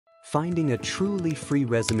Finding a truly free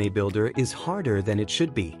resume builder is harder than it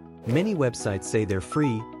should be. Many websites say they're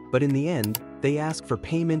free, but in the end, they ask for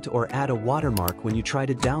payment or add a watermark when you try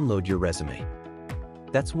to download your resume.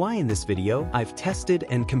 That's why in this video, I've tested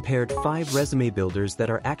and compared 5 resume builders that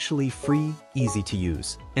are actually free, easy to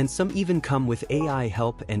use, and some even come with AI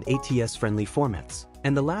help and ATS-friendly formats.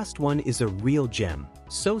 And the last one is a real gem,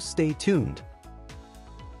 so stay tuned.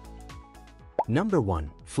 Number 1.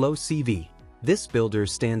 FlowCV. This builder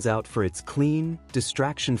stands out for its clean,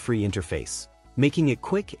 distraction-free interface, making it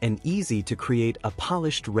quick and easy to create a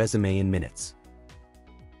polished resume in minutes.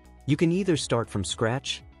 You can either start from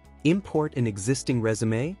scratch, import an existing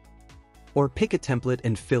resume, or pick a template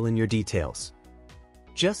and fill in your details.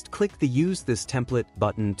 Just click the Use this template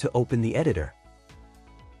button to open the editor.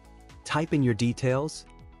 Type in your details,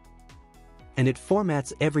 and it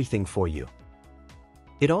formats everything for you.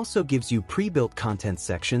 It also gives you pre-built content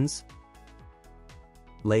sections,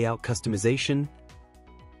 layout customization,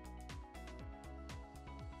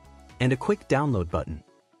 and a quick download button.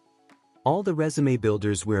 All the resume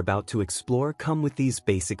builders we're about to explore come with these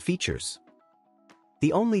basic features.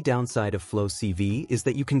 The only downside of FlowCV is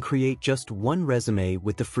that you can create just one resume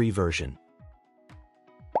with the free version.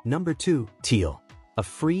 Number 2. Teal. A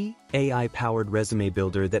free, AI-powered resume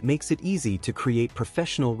builder that makes it easy to create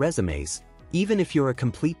professional resumes, even if you're a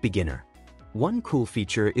complete beginner. One cool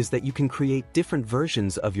feature is that you can create different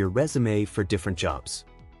versions of your resume for different jobs.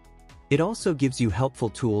 It also gives you helpful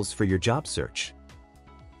tools for your job search.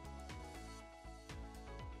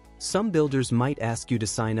 Some builders might ask you to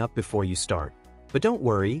sign up before you start, but don't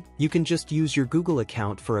worry, you can just use your Google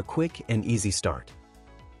account for a quick and easy start.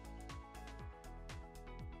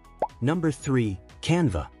 Number 3.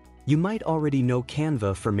 Canva. You might already know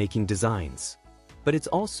Canva for making designs, but it's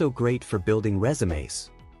also great for building resumes.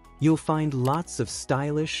 You'll find lots of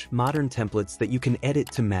stylish, modern templates that you can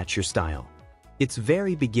edit to match your style. It's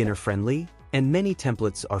very beginner-friendly, and many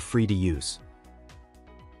templates are free to use.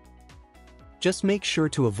 Just make sure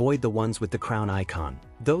to avoid the ones with the crown icon.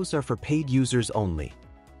 Those are for paid users only.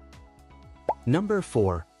 Number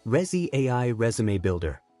 4. Rezi AI Resume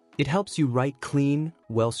Builder. It helps you write clean,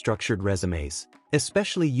 well-structured resumes,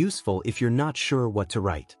 especially useful if you're not sure what to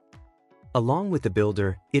write. Along with the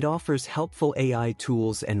builder, it offers helpful AI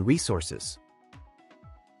tools and resources.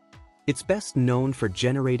 It's best known for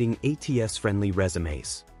generating ATS-friendly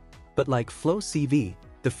resumes. But like FlowCV,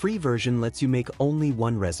 the free version lets you make only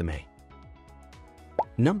one resume.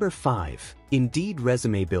 Number 5. Indeed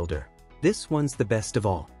Resume Builder. This one's the best of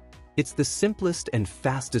all. It's the simplest and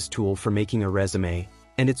fastest tool for making a resume,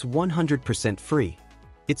 and it's 100% free.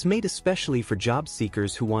 It's made especially for job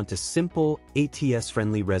seekers who want a simple,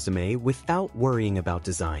 ATS-friendly resume without worrying about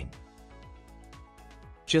design.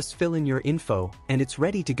 Just fill in your info, and it's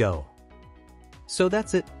ready to go. So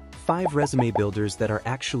that's it. 5 resume builders that are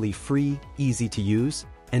actually free, easy to use,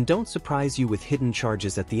 and don't surprise you with hidden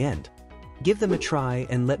charges at the end. Give them a try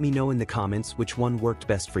and let me know in the comments which one worked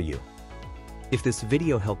best for you. If this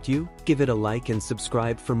video helped you, give it a like and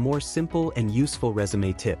subscribe for more simple and useful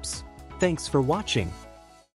resume tips. Thanks for watching.